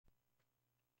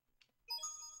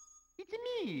It's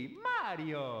me,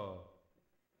 Mario.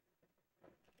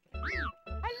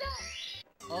 Hello.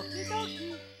 Okie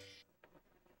dokie.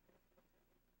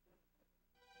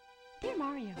 Dear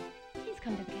Mario, please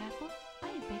come to the castle. I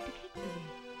have baked a cake for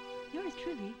you. Yours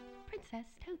truly, Princess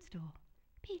Toadstool.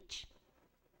 Peach.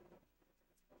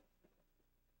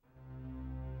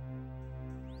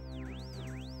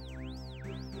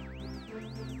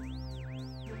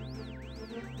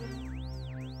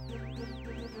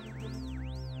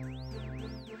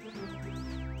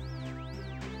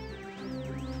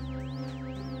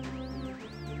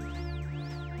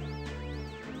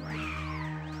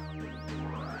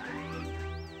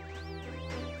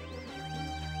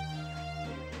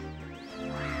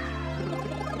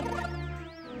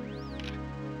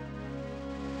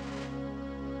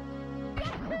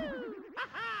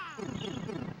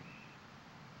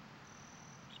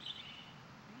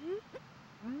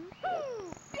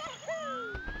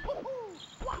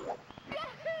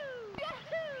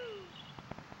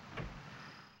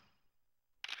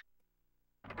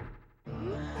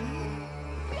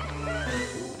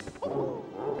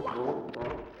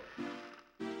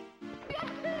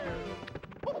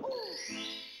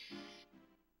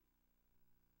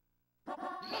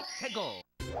 Let's go.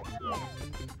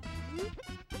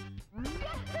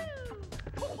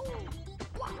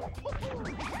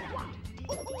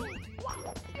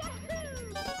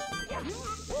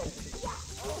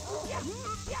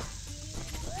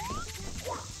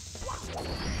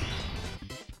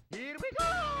 Here we go.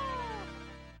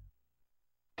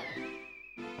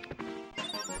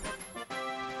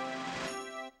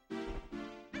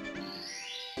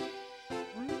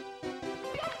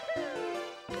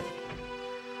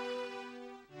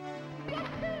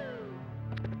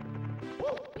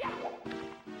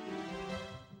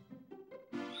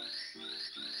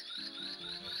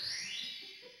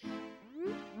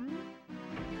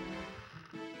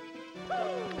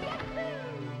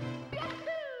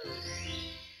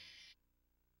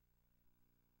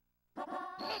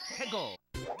 Let's go.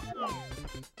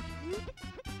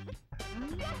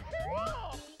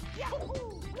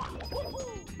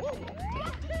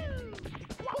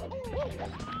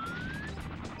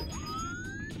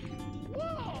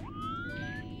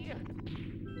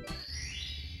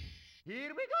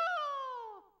 Here we go.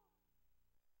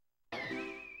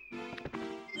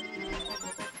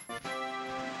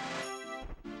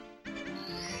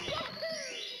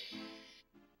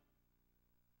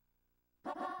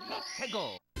 Let's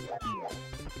go.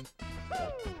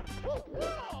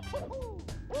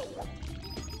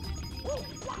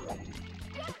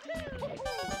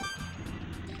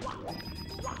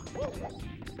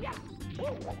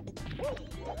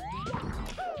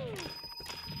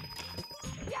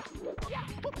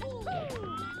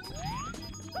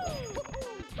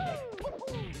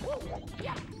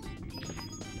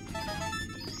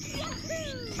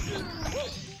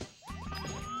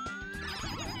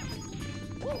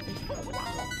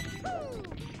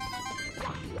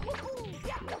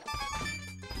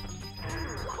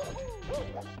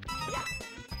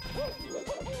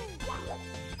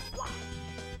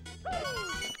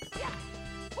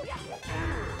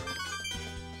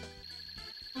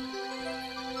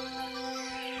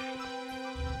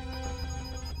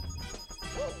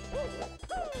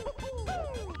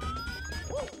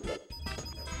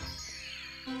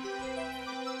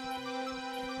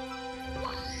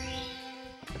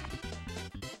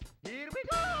 Here we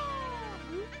go.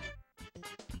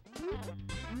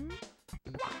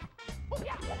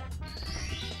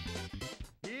 Here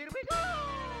we go.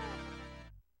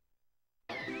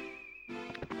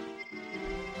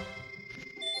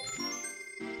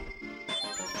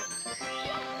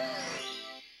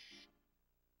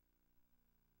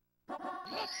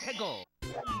 Let's go.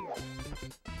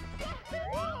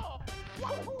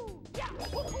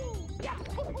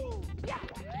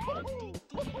 Here we go.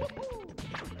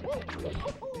 Let's go.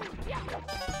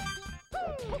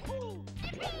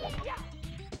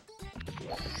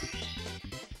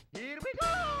 Here we go.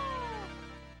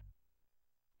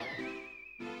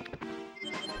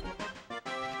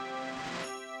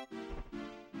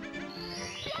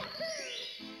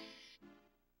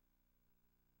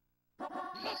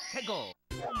 Let's go.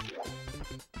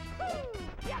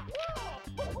 Yahoo!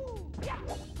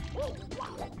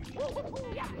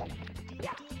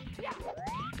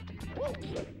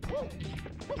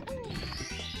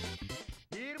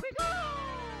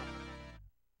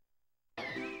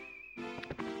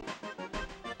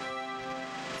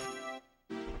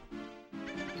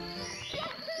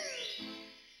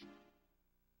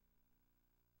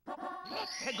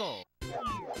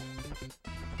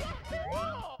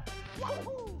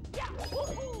 Yahoo! Yahoo!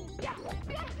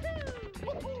 Yahoo! Here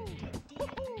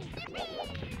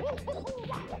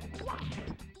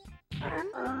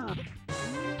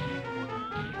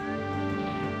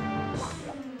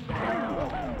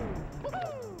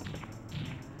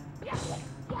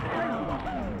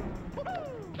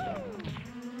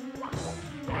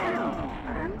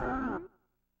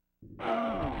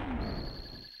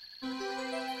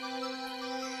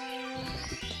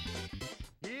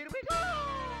we go!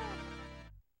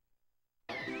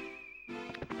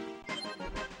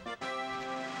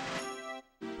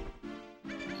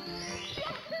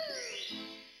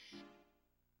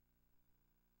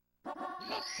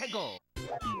 Let's go!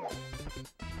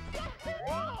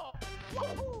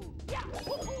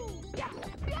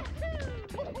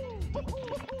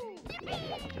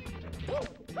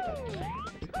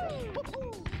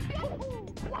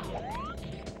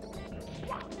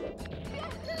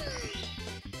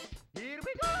 Here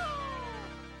we go!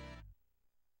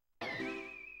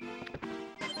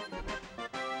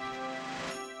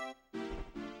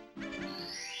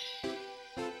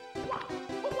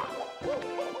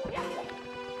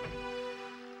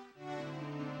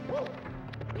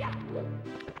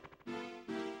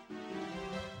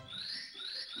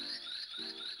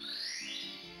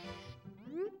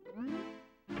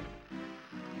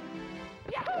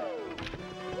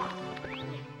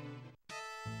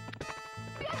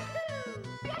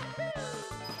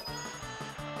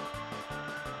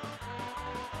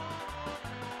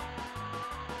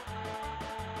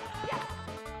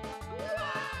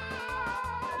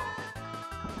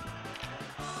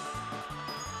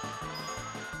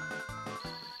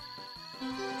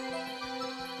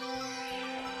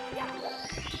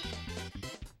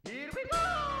 Here we go!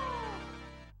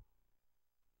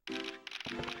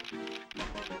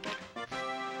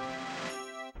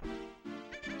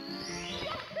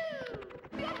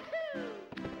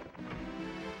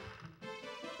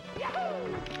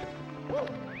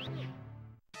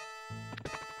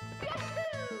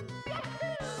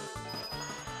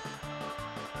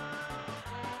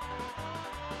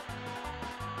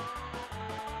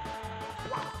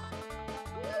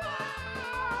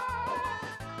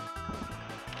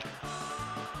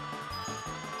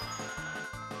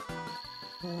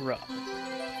 Rough.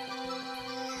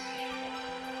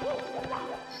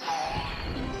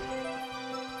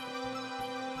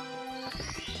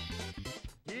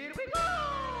 Here we go!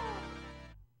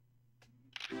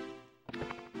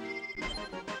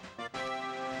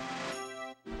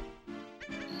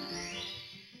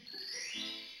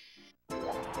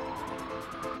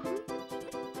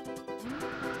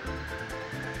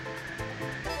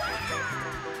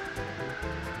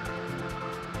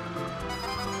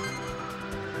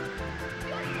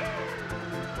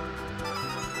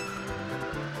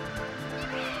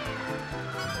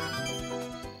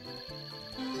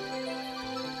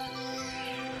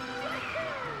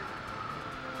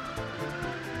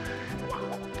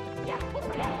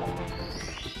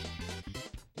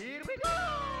 Here we go!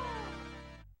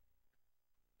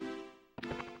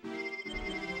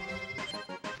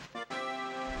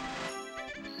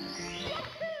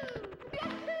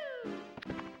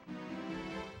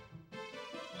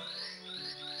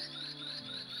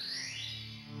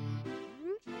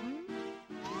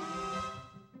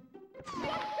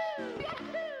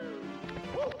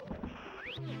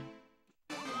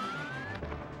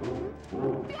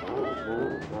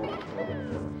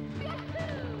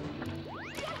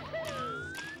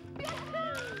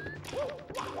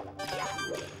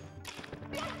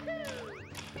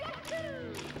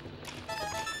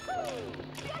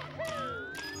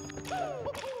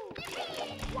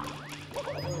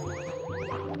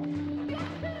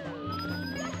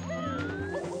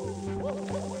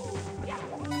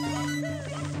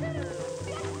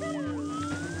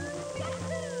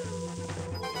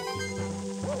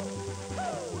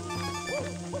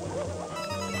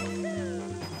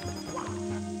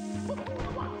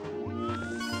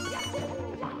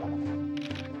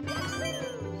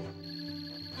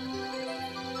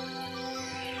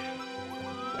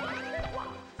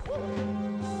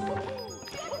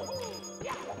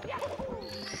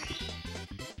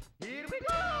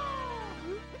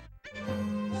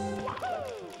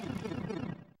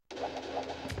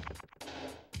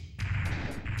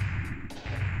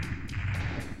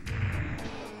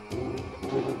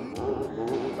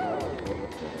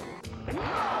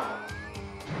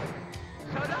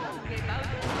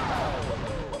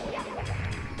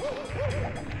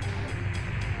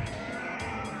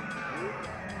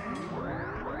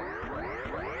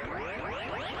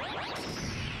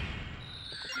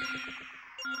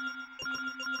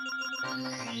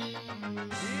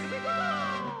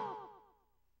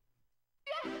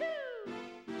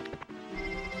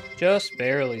 Just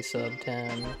barely sub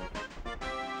 10.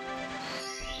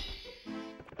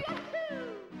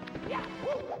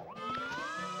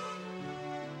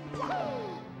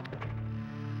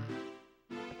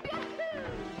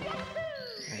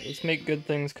 Alright, let's make good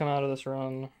things come out of this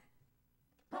run.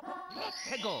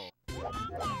 Go.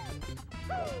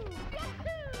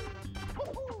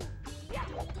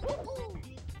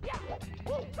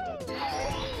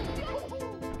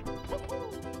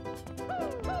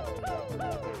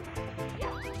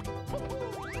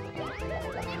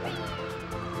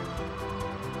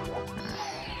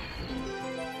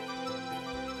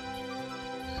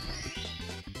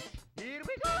 Here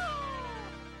we go.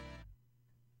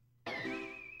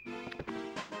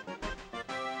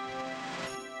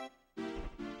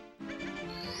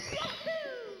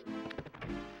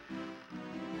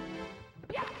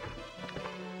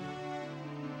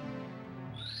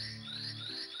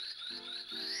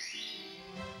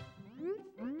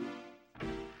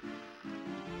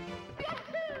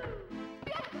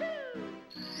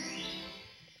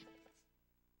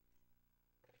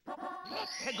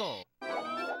 Go.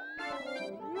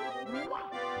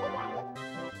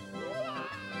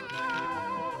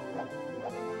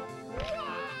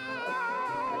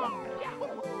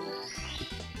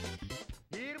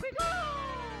 Here we go.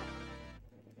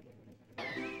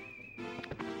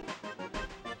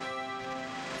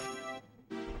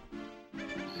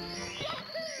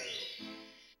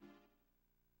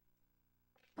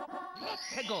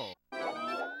 Go.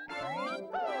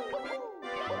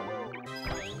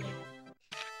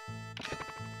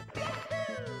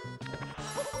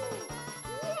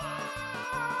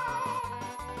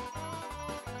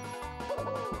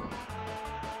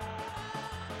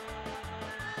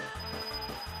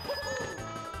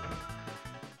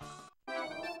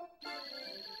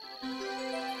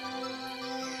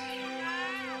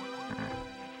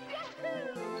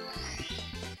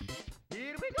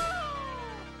 Here we go.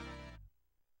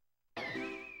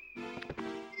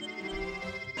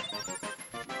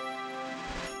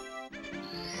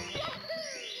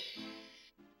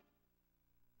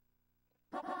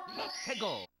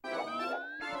 Go.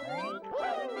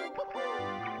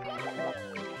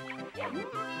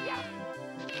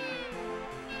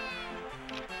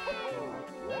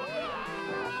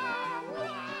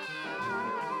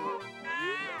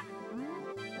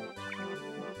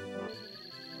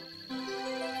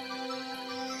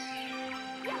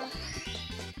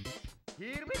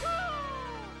 Here we go.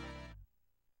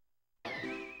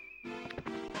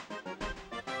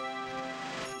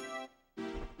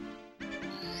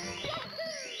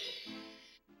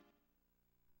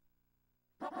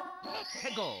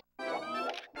 Go.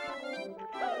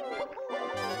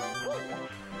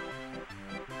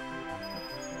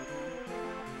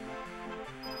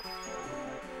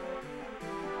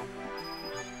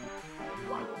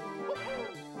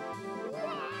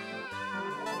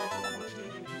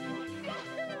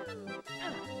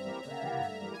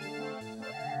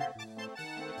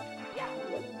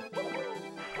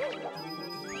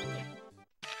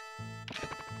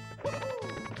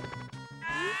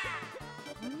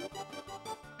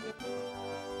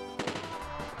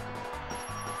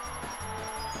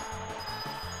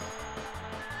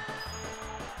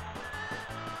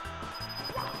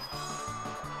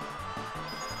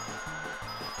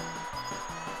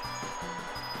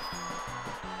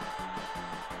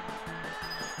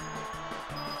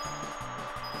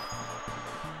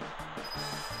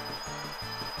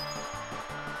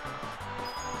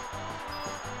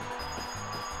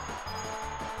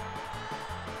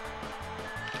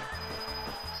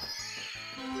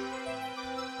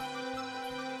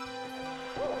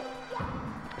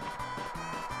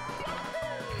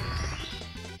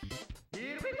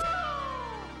 Here we go. Here we go.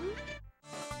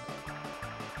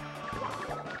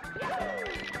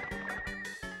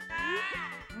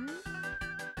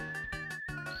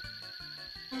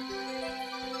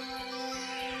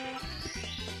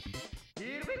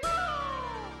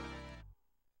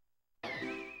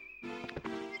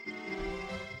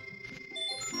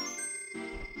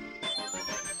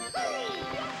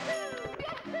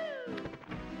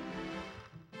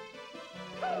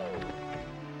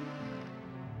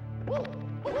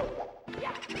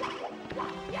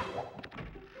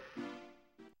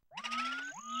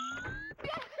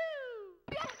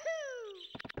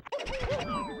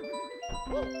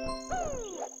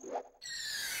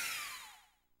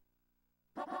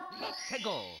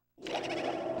 Go.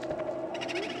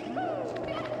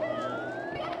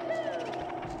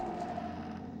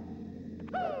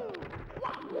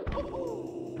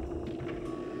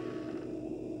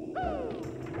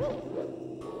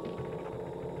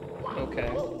 Okay.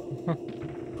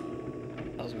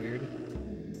 That was weird.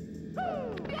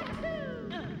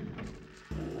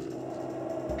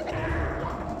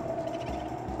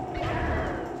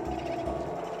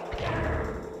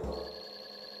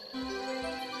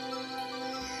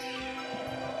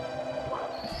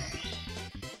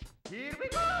 Here we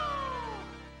go!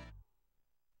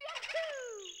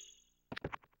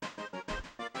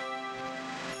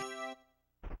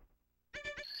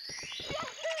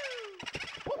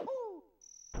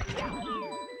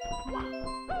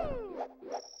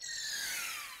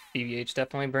 BBH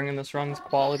definitely bringing this run's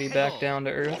quality back down to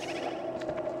earth.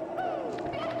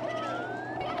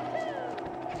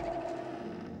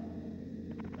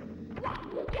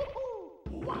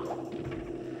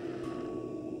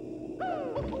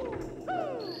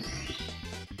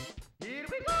 Here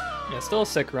we go! Yeah, still a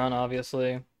sick run,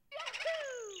 obviously.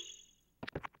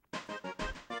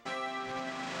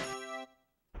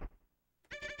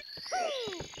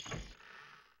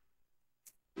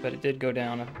 But it did go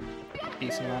down a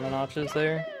decent amount of notches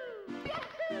there.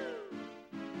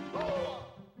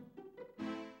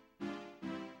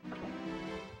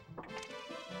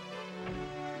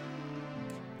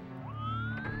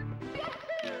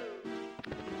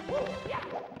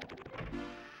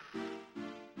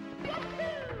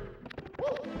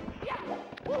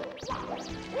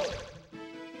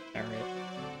 Alright.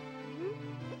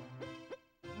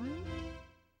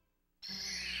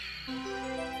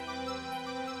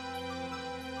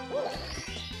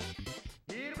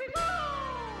 Here we go!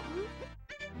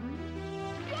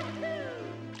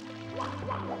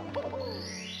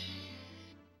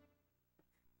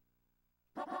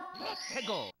 Let's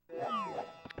go!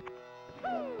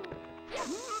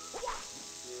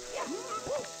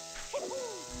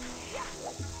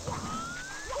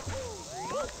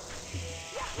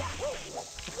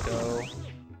 Go.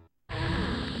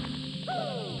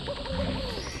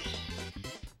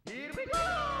 Here we go!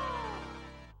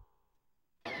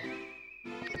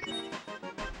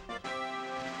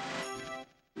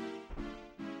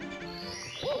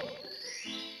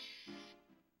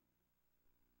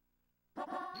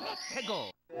 Let's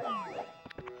go!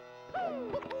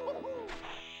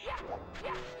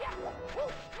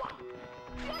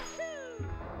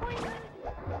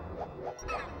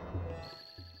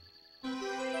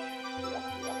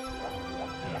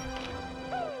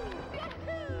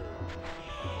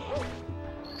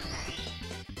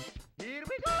 Here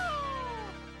we go!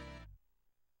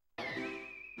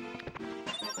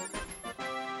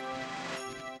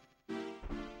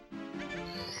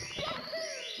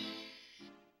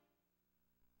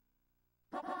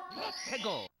 Let's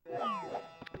go!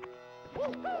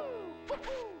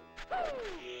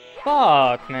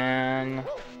 Fuck, man.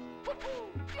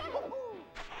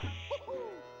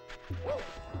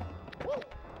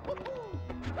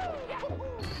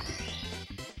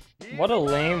 What a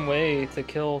lame way to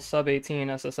kill sub 18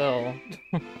 SSL.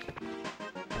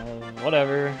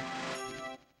 Whatever.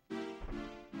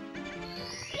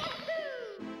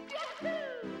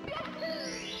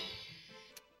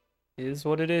 Is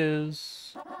what it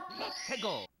is. Let's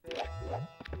go!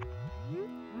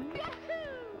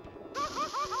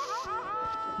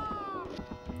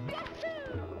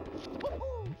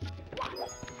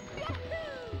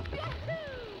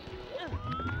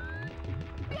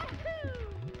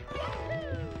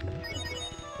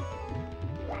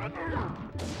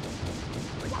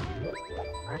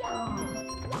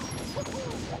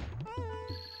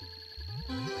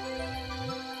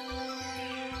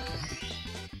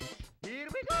 Here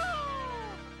we go!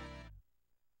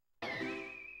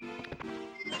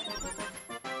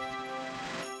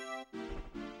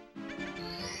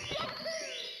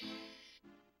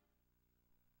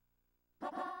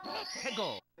 Let's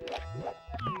go!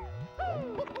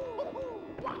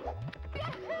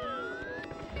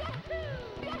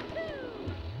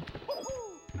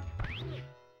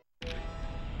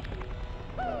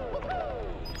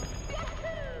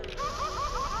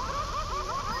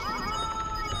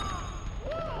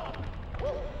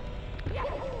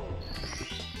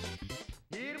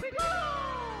 Here we go!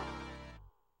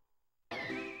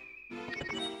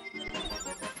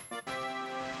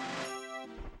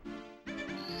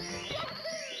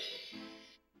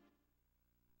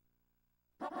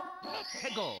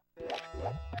 Let's go!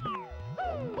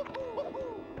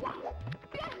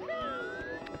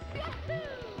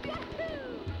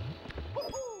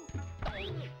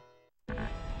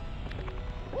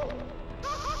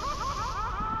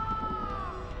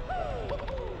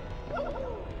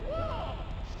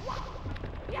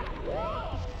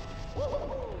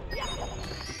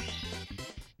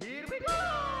 Here we go!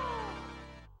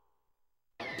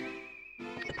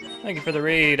 Thank you for the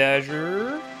raid,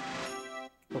 Azure.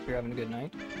 Hope you're having a good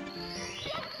night.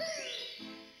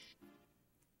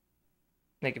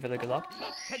 Thank you for the good luck.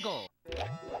 Tego.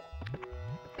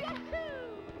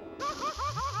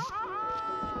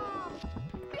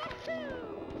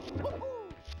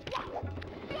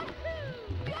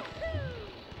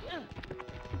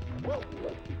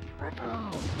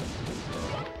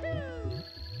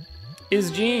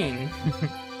 Is Gene.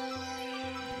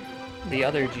 The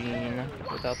other Gene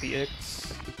without the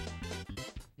X.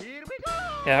 Here we go.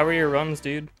 Yeah, how were your runs,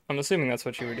 dude? I'm assuming that's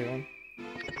what you were doing.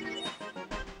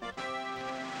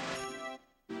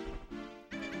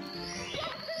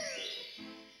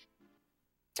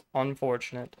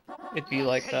 Unfortunate. It'd be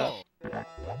like that. Tego.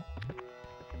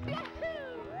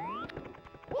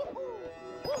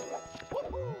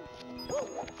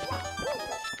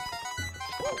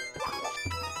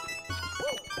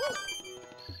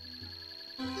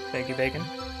 Thank you, Bacon.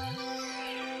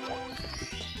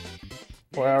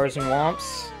 4 hours in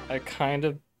Womps. I kind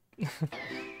of...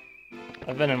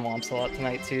 I've been in Womps a lot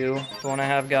tonight, too. But when I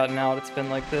have gotten out, it's been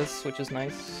like this, which is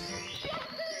nice.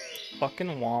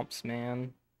 Fucking Womps,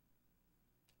 man.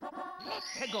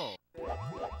 Tego.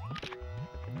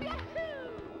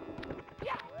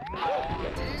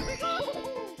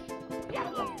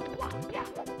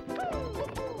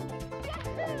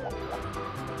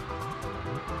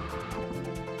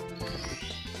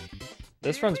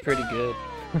 This run's pretty good.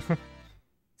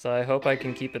 So I hope I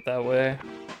can keep it that way.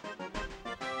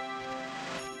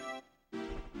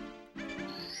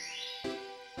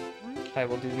 I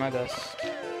will do my best.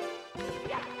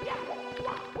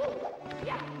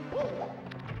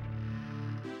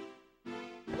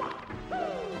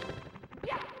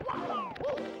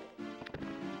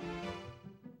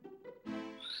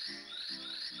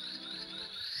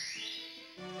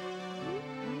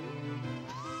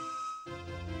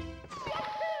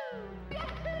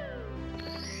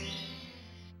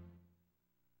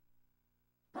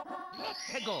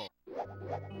 Tego.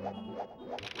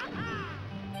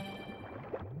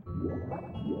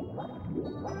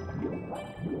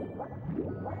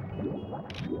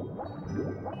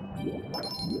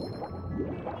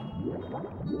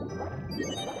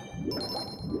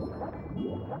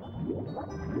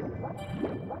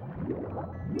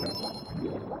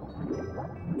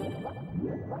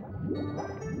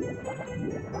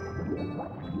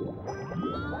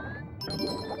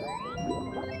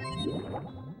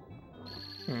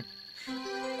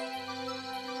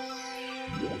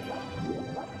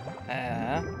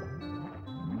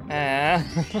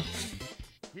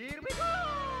 Here we go.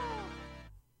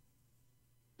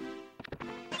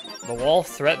 The wall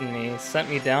threatened me, sent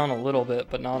me down a little bit,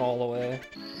 but not all the way.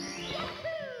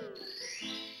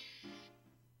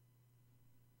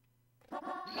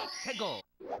 Tego.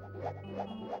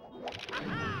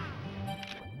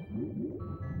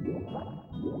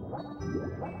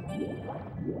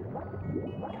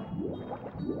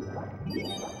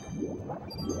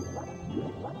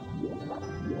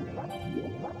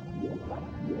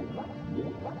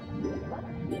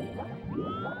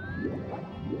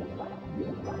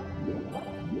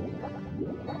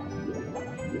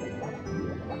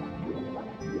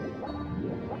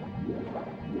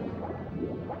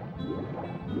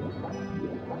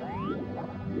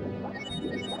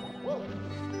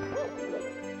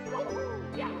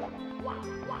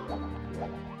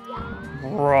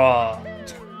 Bruh.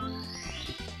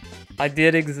 I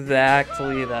did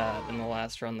exactly that in the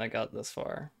last run that got this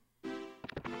far.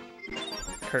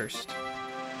 Cursed.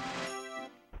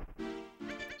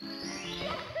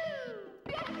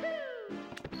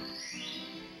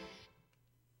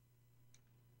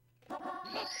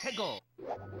 Tego.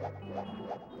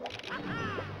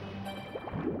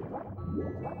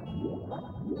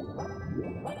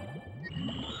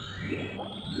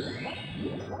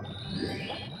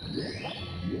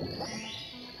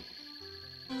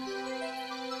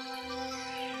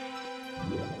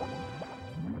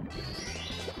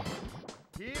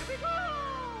 Here we go.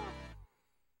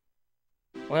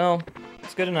 Well,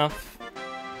 it's good enough.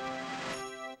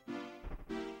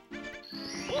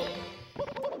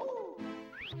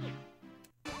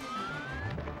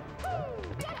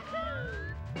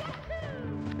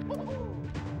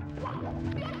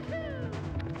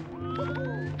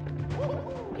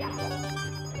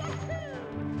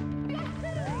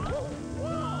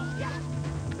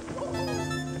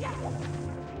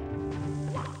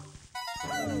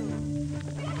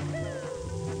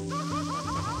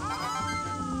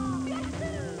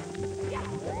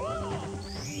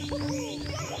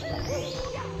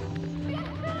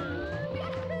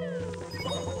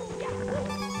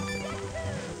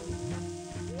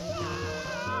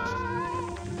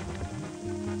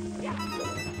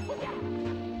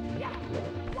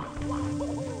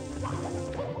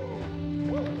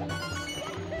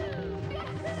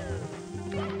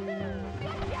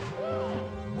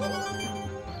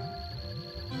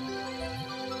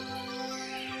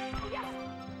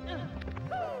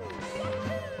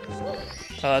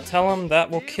 Tell him that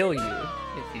will kill you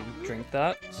if you drink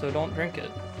that, so don't drink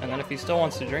it. And then if he still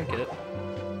wants to drink it,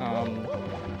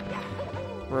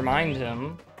 remind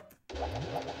him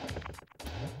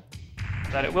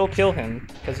that it will kill him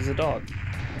because he's a dog.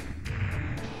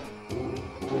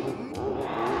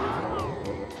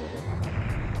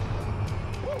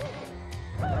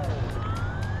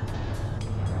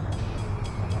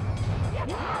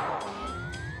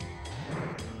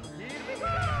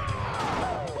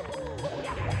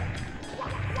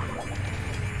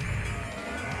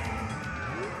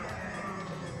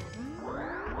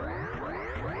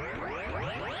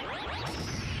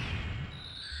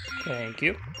 Thank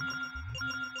you.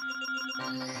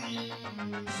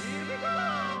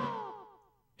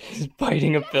 He's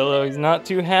biting a pillow. He's not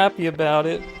too happy about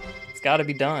it. It's gotta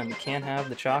be done. You can't have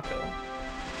the Choco.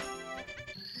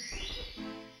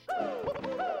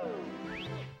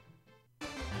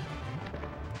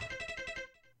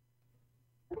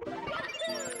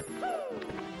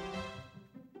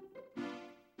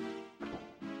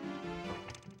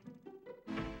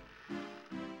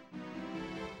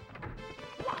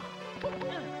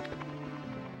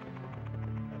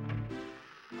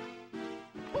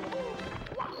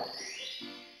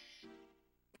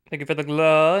 Thank you for the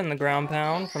glah and the ground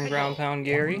pound from Ground Pound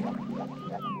Gary.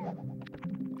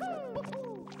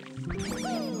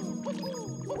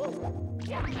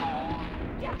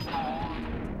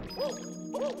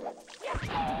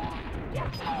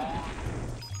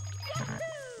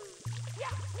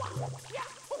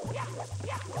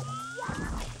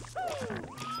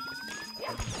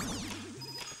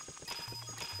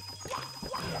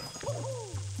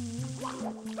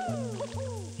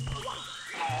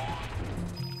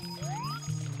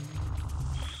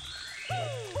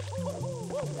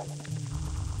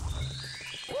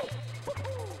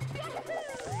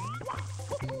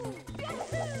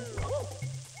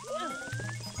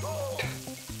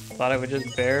 Thought I would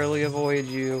just barely avoid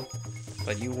you,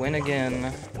 but you win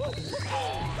again.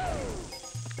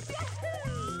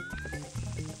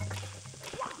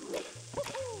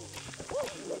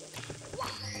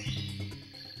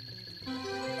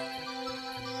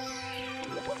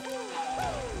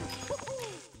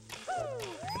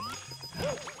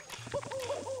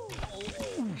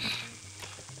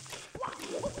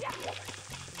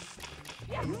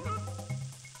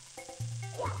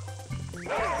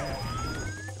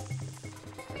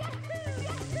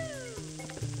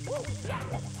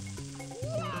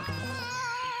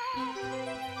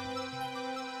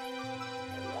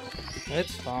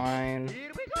 It's fine.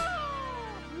 Here we go!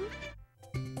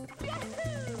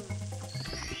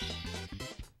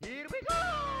 Here we go!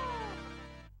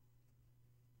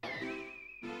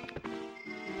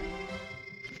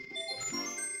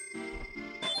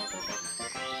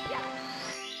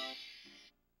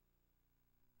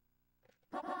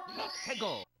 Let's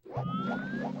go!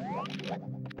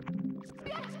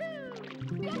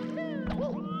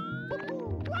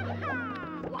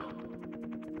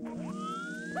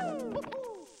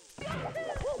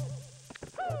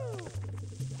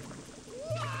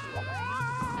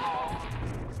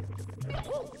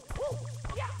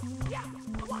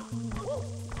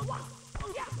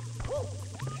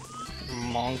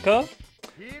 Monka?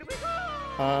 Here we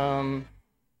go!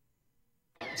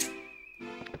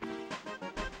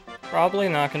 Probably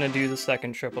not gonna do the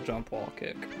second triple jump wall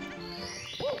kick.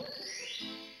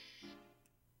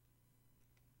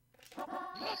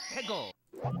 Let's go!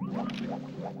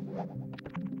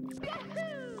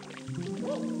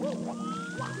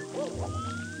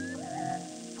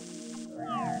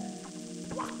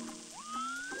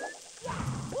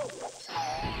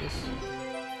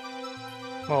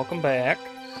 Welcome back.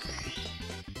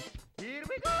 Here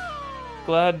we go!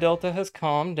 Glad Delta has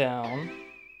calmed down.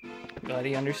 Glad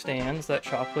he understands that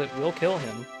chocolate will kill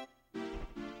him.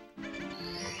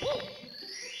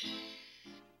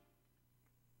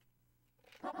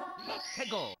 Let's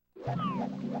go!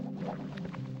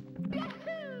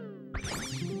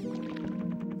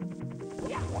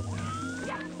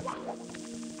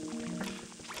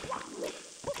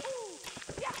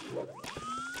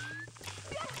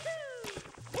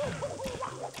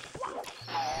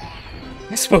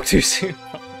 I spoke too soon.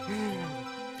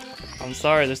 I'm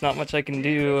sorry, there's not much I can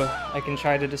do. I can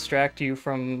try to distract you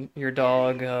from your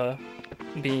dog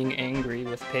being angry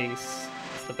with pace.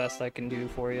 It's the best I can do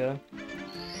for you.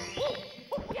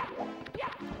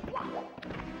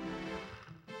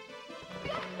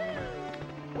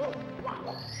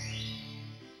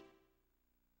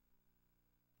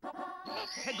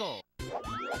 Let's go!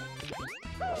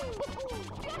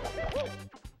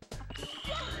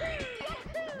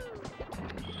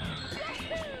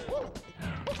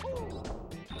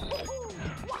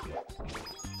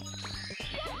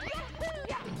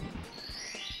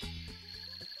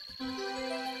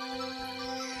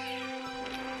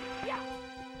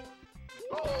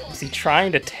 Was he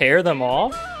trying to tear them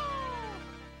off?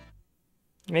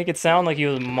 Make it sound like he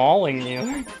was mauling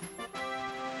you.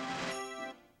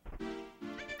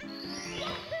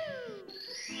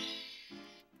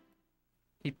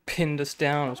 He pinned us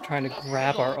down, was trying to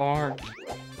grab our arm.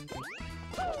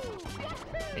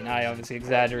 I mean, I obviously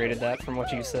exaggerated that from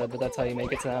what you said, but that's how you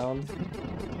make it sound.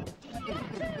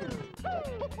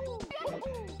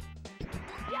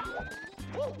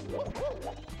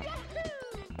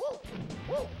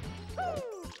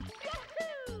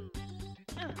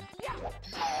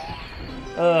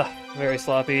 Ugh, very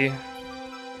sloppy.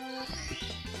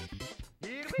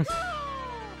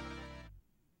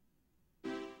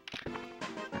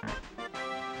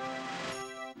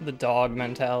 The dog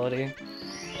mentality.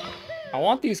 I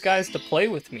want these guys to play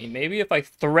with me. Maybe if I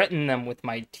threaten them with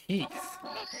my teeth.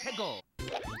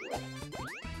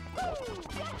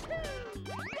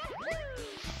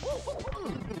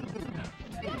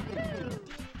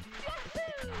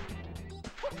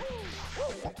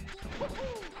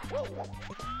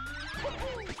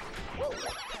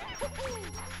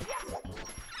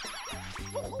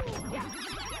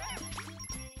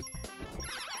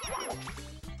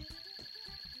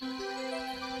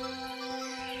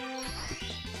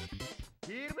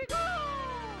 Here we go!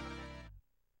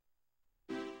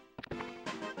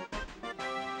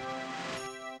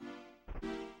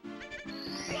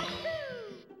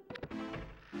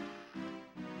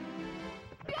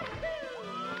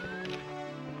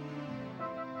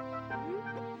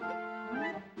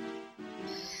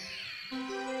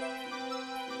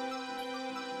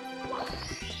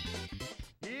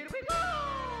 Here we go!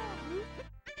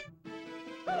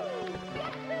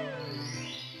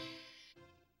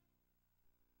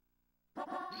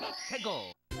 Let's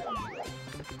go!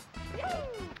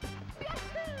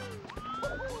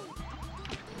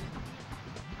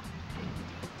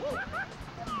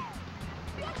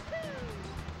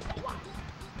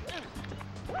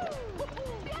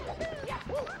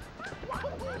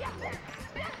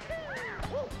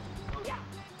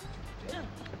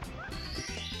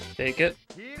 Take it.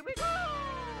 Here we go!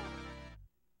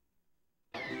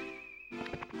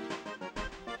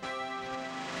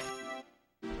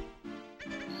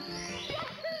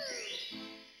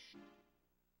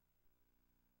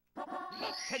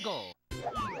 Let's go!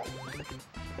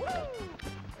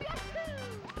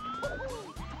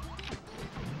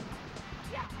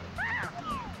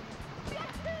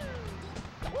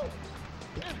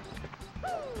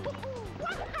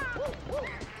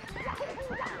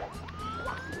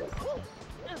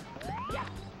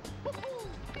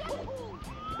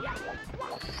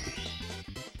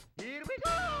 Here we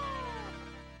go!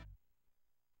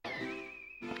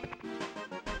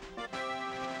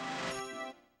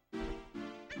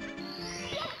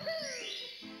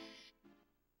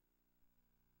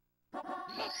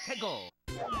 Let's go!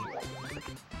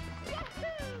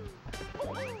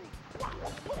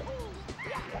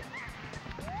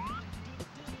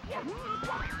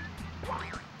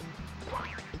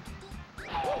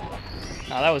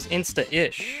 Now that was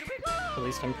insta-ish. At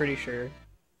least I'm pretty sure.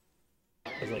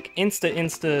 Cause like insta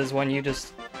is when you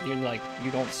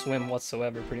don't swim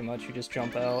whatsoever pretty much, you just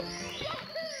jump out.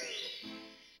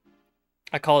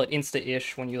 I call it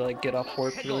insta-ish when you like get up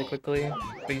warp really quickly,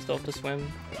 but you still have to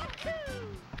swim.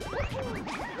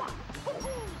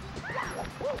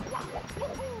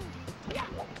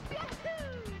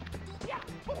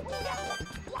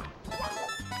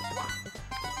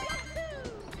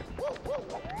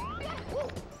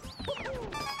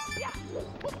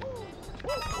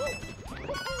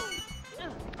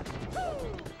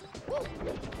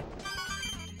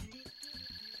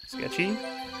 Sketchy.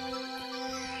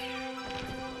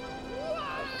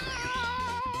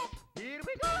 Here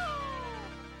we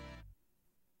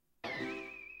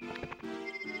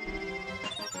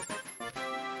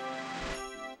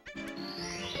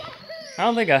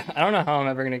go! I don't know how I'm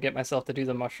ever gonna get myself to do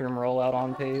the mushroom rollout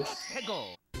on pace. Let's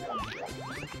go!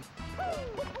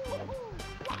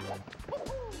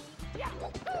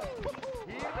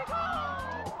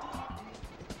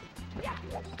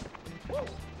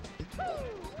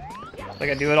 Like,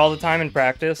 I do it all the time in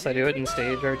practice. I do it in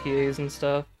stage RTAs and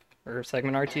stuff. Or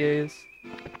segment RTAs.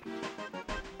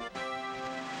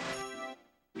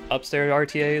 Upstairs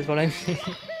RTA is what I mean.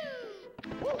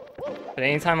 But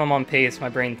anytime I'm on pace, my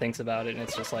brain thinks about it, and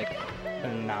it's just like,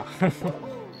 nah. Let's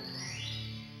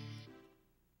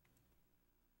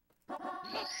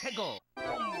go!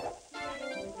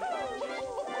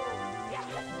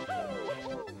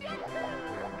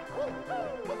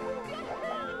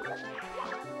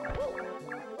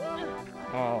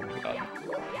 Oh my god.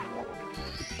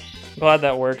 Glad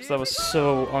that worked, 'cause that was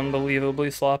so unbelievably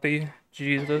sloppy.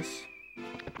 Jesus.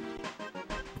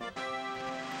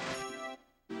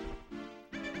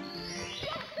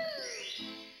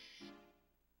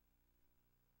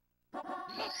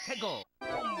 Tego.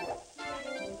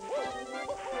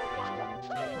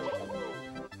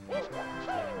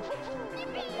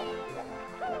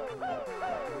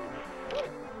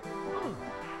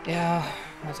 Yeah,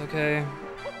 that's okay.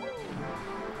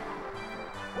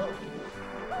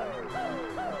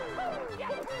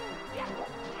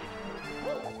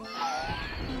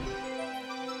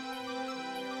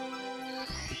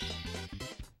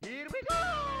 Here we go.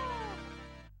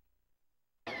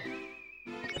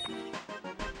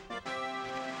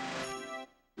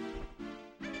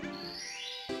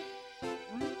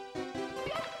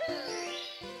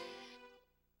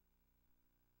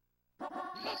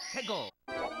 Tego.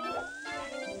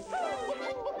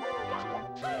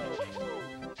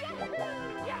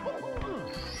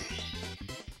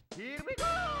 Here we go.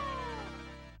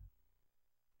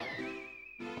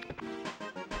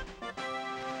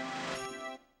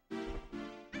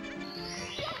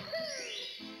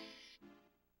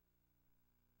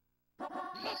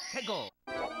 Tego.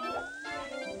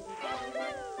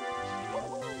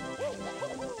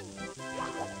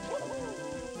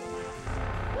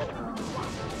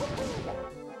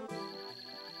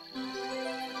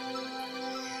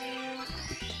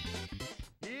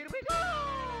 Here we go.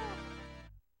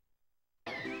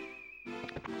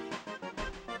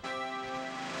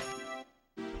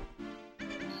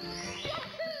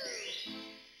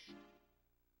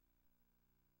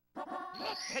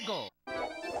 Tego.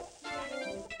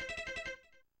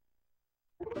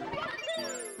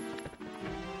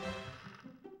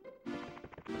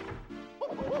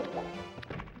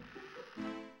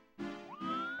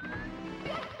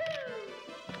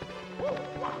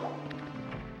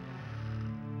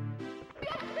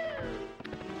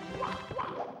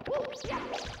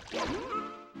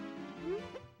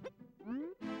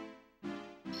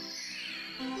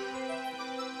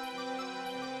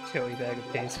 Joey bag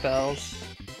of base pals.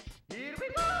 Here we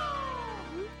go.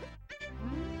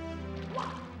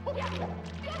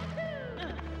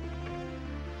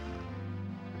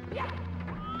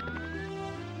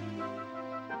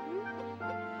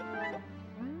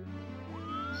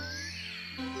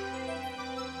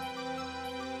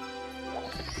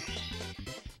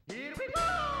 Here we go.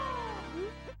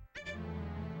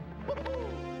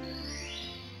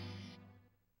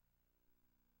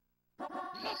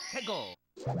 Tego.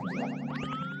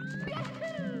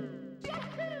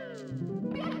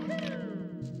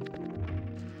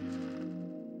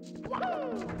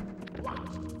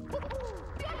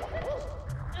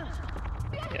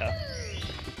 Yeah.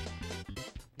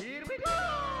 Here we go.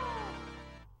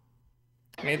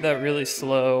 Made that really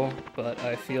slow, but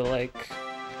I feel like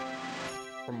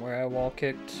from where I wall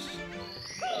kicked,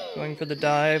 going for the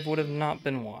dive would have not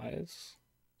been wise.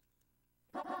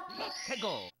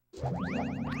 Tego.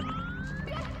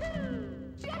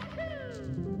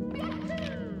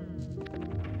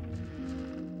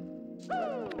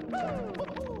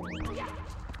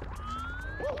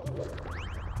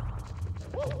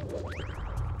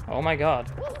 Oh my god.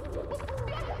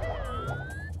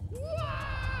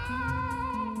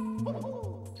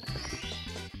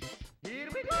 Here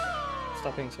we go.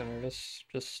 Stop being so nervous.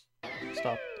 Just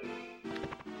stop.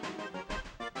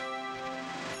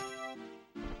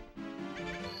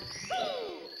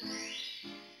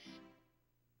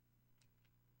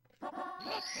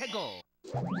 Tego.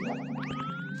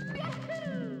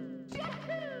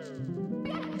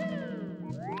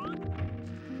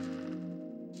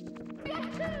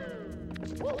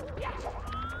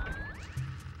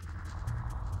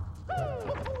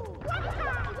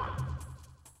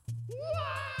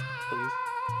 Please.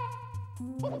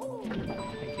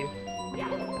 Thank you.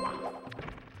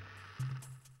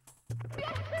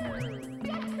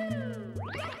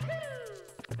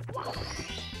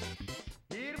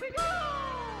 Here we go.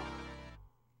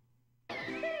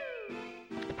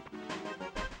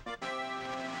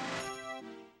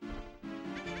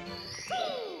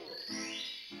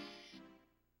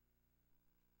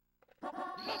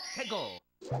 Tego.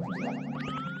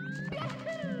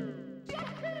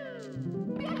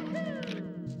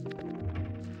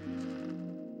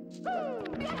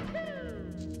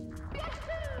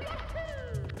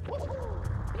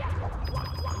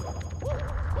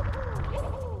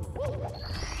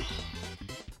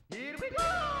 Here we go.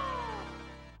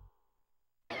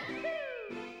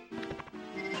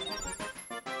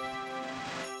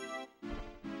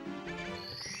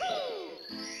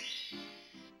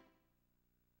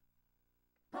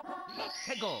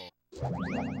 Tego.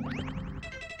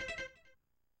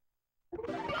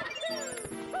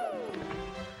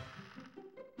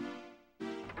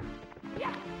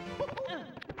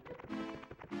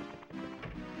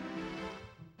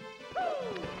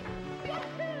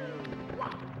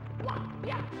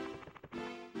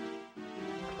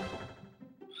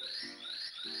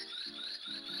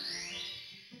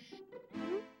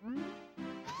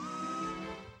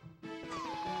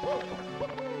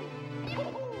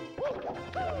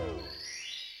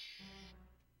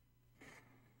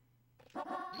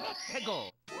 Let's go.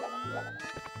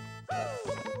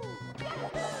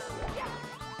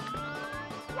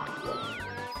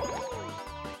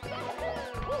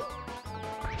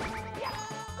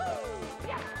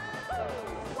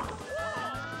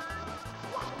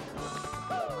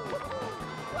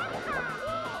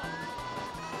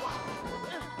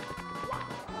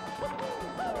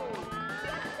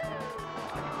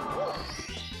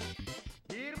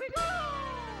 Here we go.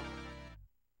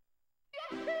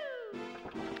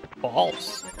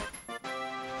 Balls.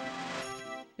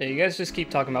 Yeah, you guys just keep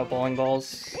talking about bowling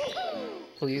balls,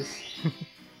 please.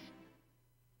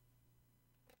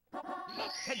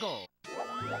 Let's go.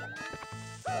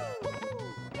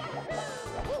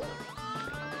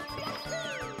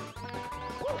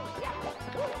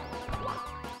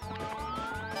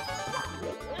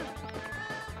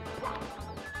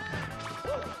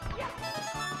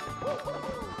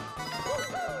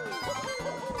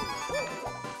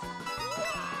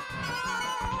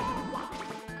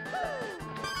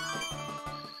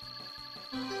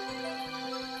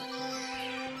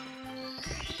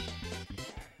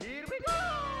 Here we go.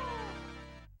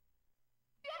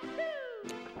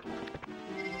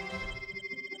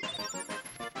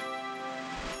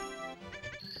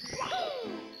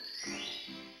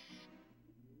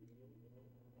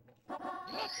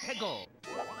 Let's go.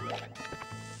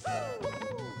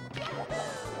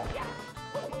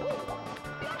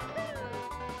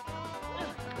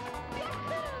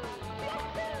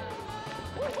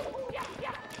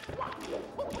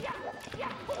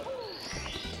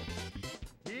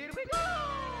 Here we go.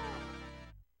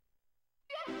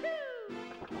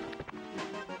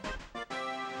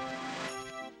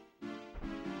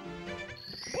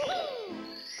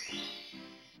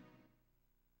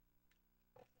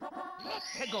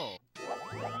 Let's go.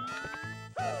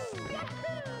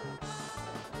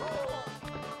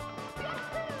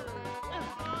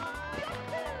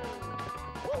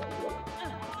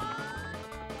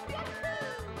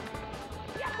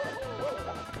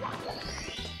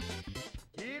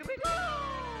 Here we go.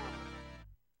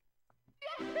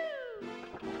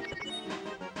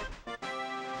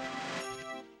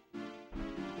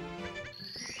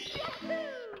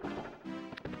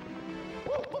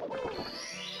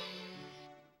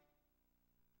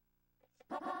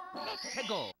 Let's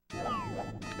go.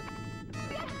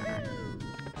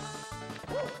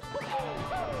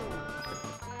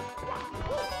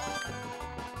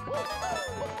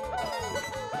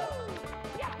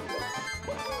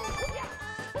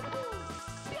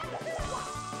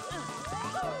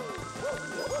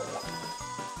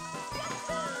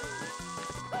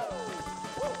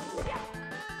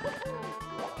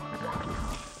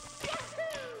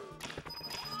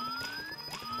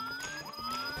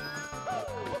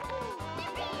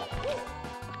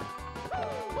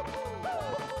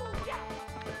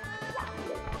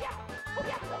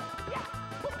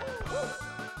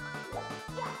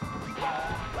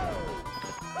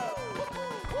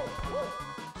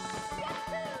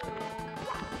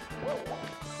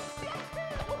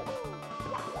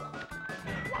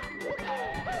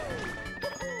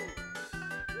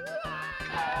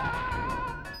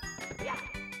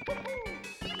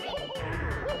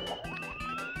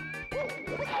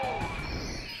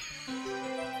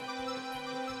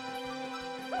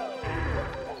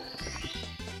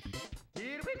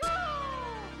 Here we go.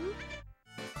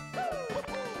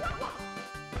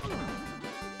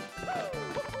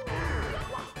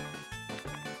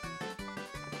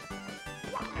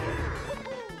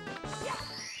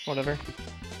 Whatever.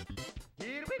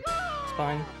 Here we go. It's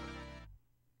fine.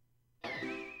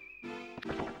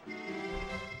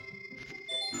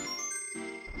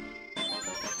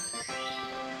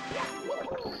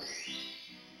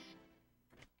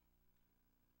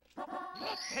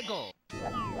 Let's go.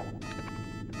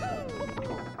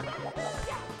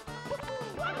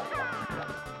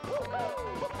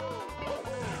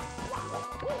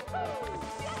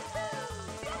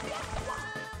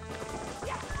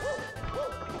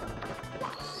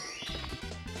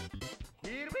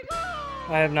 Here we go.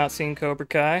 I have not seen Cobra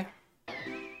Kai.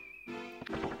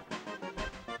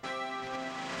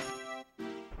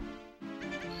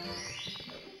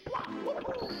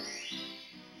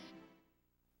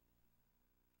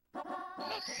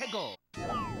 Let's go.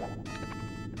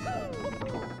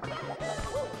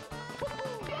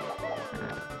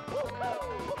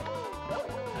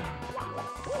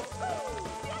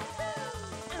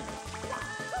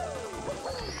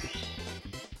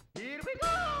 Here we go.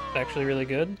 It's actually really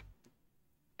good.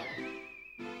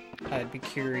 I'd be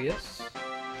curious.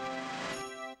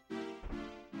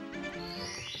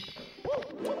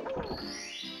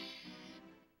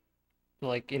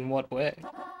 Like, in what way?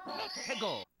 Let's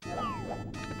go.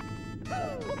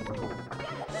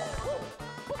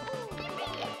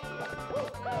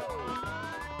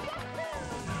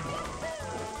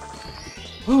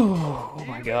 Oh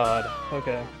my god.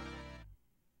 Okay.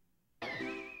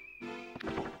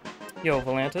 Yo,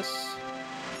 Volantis.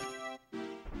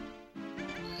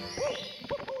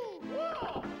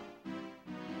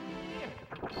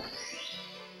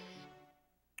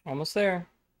 Almost there.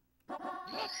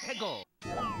 Let's go.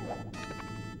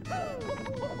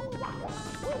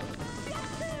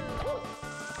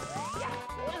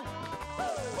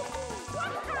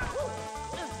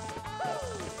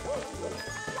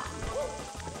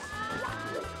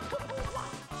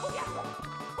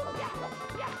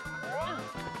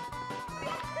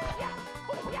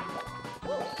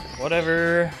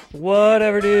 Whatever.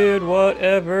 Whatever, dude.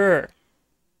 Whatever.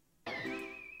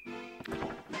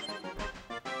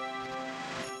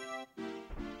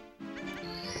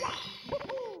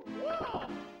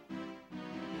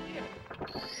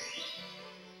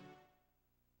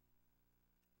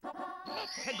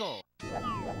 Let's go.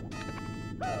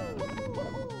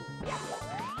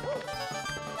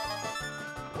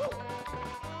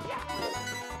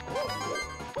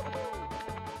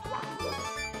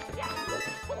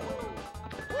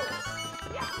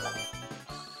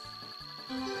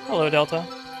 Hello, Delta.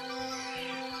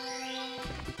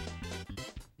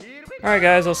 Here we go. Alright,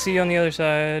 guys, I'll see you on the other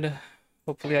side.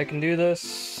 Hopefully I can do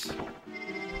this.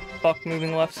 Fuck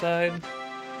moving left side.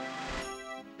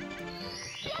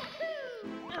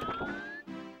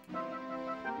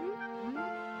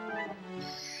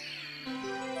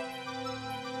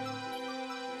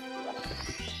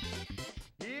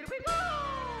 Here we go.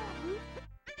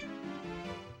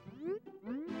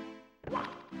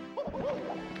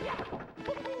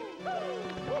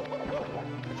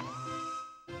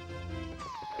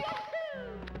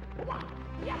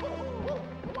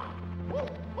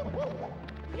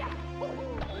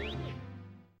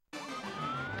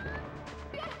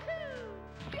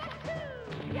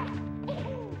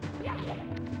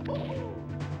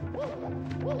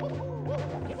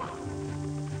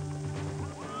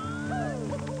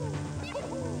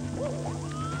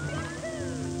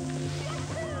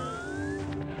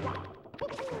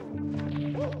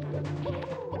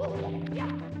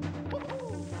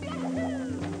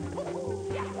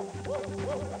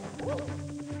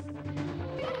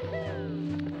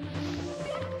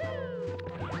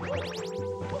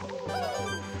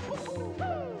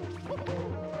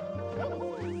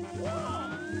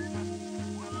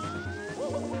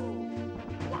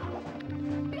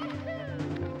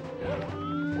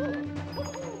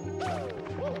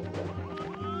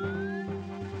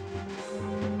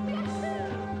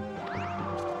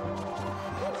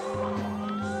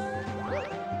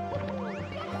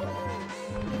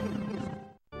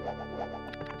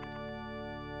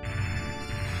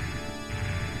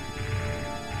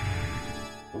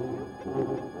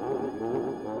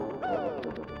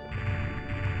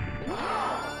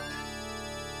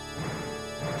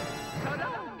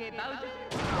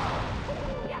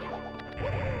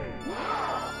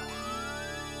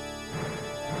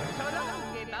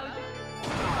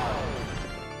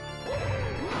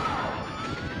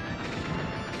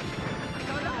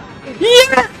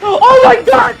 Yeah! Oh my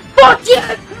god! Fuck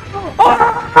yes!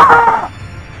 Ah!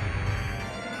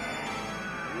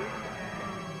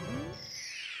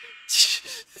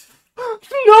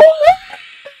 No!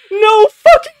 No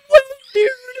fucking way, dude!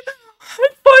 I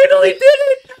finally did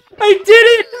it! I did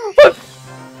it! Oh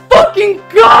fucking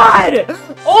god!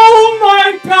 Oh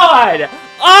my god!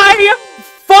 I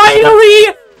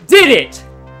finally did it!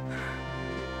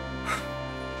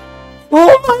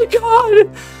 Oh my god!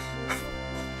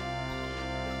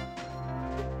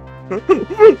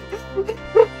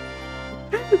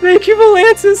 Thank you,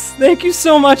 Volantis. Thank you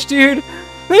so much, dude.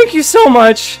 Thank you so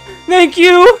much. Thank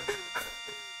you.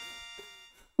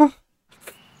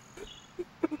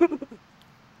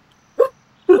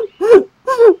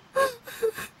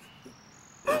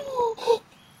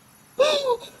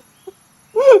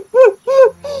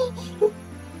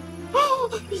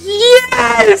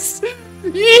 Yes!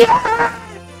 Yes!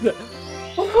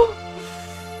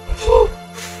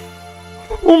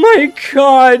 Oh my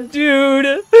god,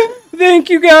 dude! Thank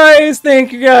you guys!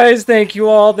 Thank you guys! Thank you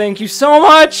all! Thank you so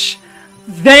much!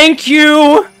 Thank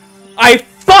you! I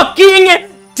fucking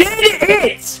did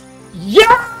it!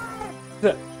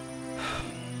 Yes!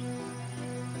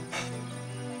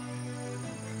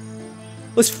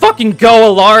 Let's fucking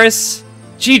go, Alaris!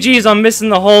 GG's, I'm missing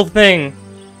the whole thing.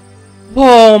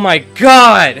 Oh my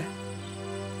god!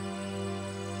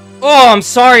 Oh, I'm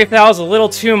sorry if that was a little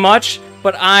too much,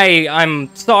 but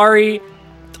I'm sorry.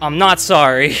 I'm not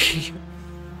sorry.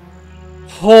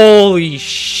 Holy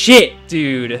shit,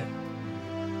 dude.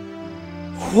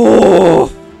 Whoa.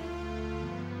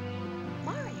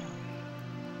 Mario,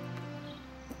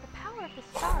 the power of the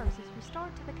stars is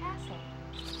restored to the castle.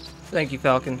 Thank you,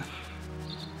 Falcon.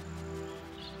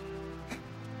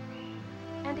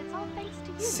 And it's all thanks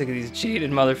to you. Sick of these jaded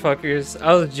motherfuckers.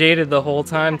 I was jaded the whole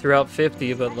time throughout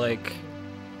 50, but like...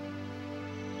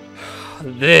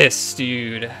 this,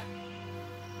 dude.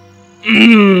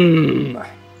 Mmm.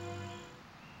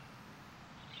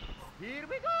 Here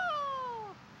we go!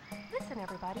 Listen,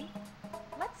 everybody.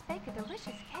 Let's bake a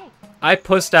delicious cake. I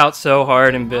pushed out so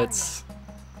hard in bits.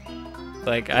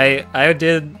 Like,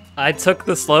 I took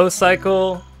the slow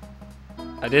cycle.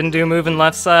 I didn't do moving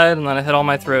left side, and then I hit all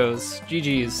my throws.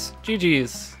 GG's.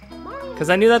 GG's. Because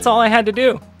I knew that's all I had to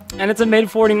do. And it's a mid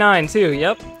 49 too,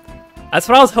 yep. That's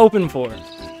what I was hoping for.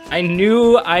 I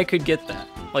knew I could get that.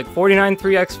 Like 49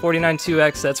 3x, 49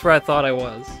 2x, that's where I thought I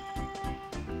was.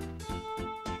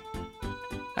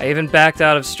 I even backed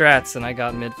out of strats and I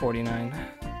got mid 49.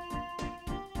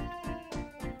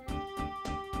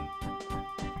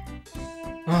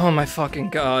 Oh my fucking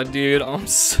god, dude. I'm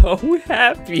so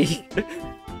happy.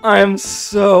 I'm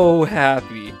so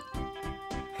happy.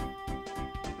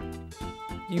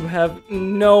 You have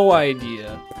no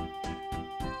idea.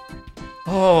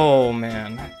 Oh,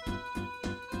 man.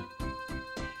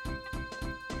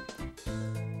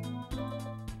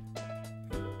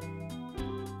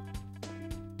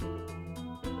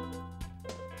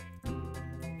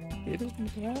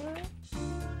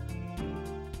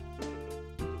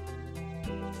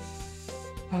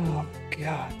 Oh,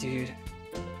 God, dude.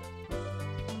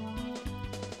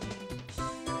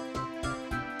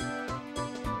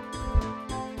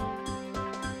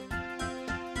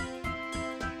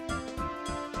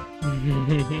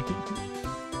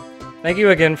 Thank you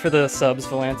again for the subs,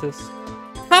 Volantis.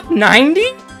 Top 90?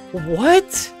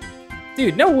 What?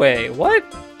 Dude, no way. What?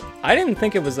 I didn't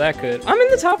think it was that good. I'm in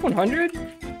the top 100?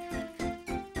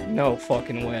 No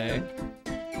fucking way.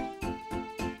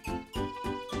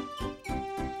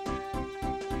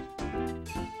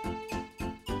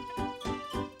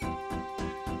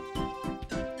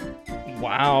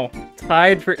 Wow.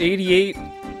 Tied for 88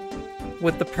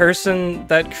 with the person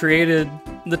that created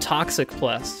the Toxic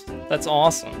Plus. That's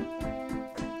awesome.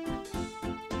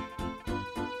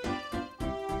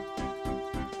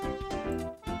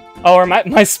 Oh, or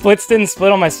my splits didn't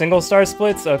split on my single star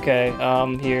splits? Okay,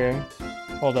 here.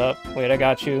 Hold up. Wait, I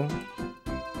got you.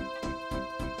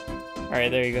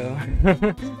 Alright, there you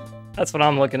go. That's what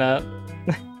I'm looking at.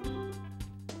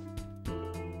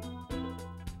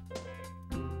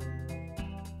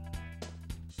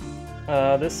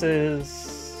 This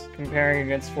is comparing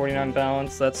against 49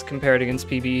 balance. That's compared against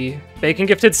PB. Bacon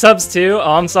gifted subs too?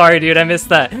 Oh, I'm sorry, dude. I missed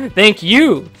that. Thank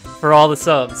you for all the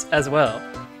subs as well.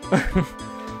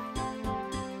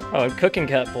 Oh, and Cooking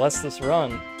Cat, bless this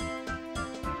run.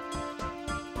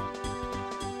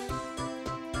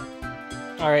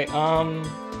 Alright,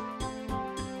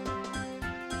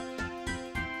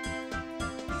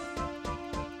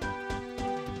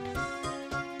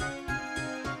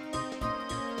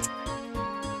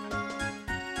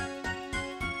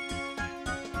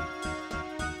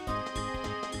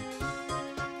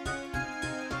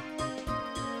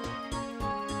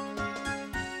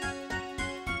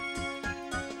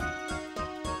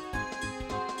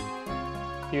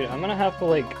 dude, I'm gonna have to,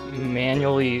 like,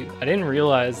 manually... I didn't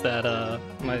realize that,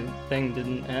 my thing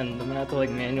didn't end. I'm gonna have to, like,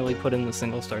 manually put in the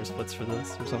single star splits for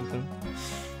this or something.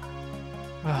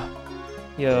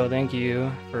 Yo, thank you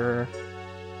for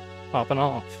popping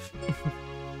off.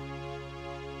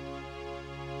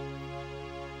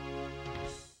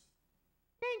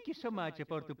 Thank you so much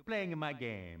for playing my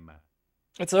game.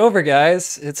 It's over,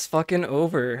 guys. It's fucking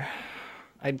over.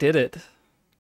 I did it.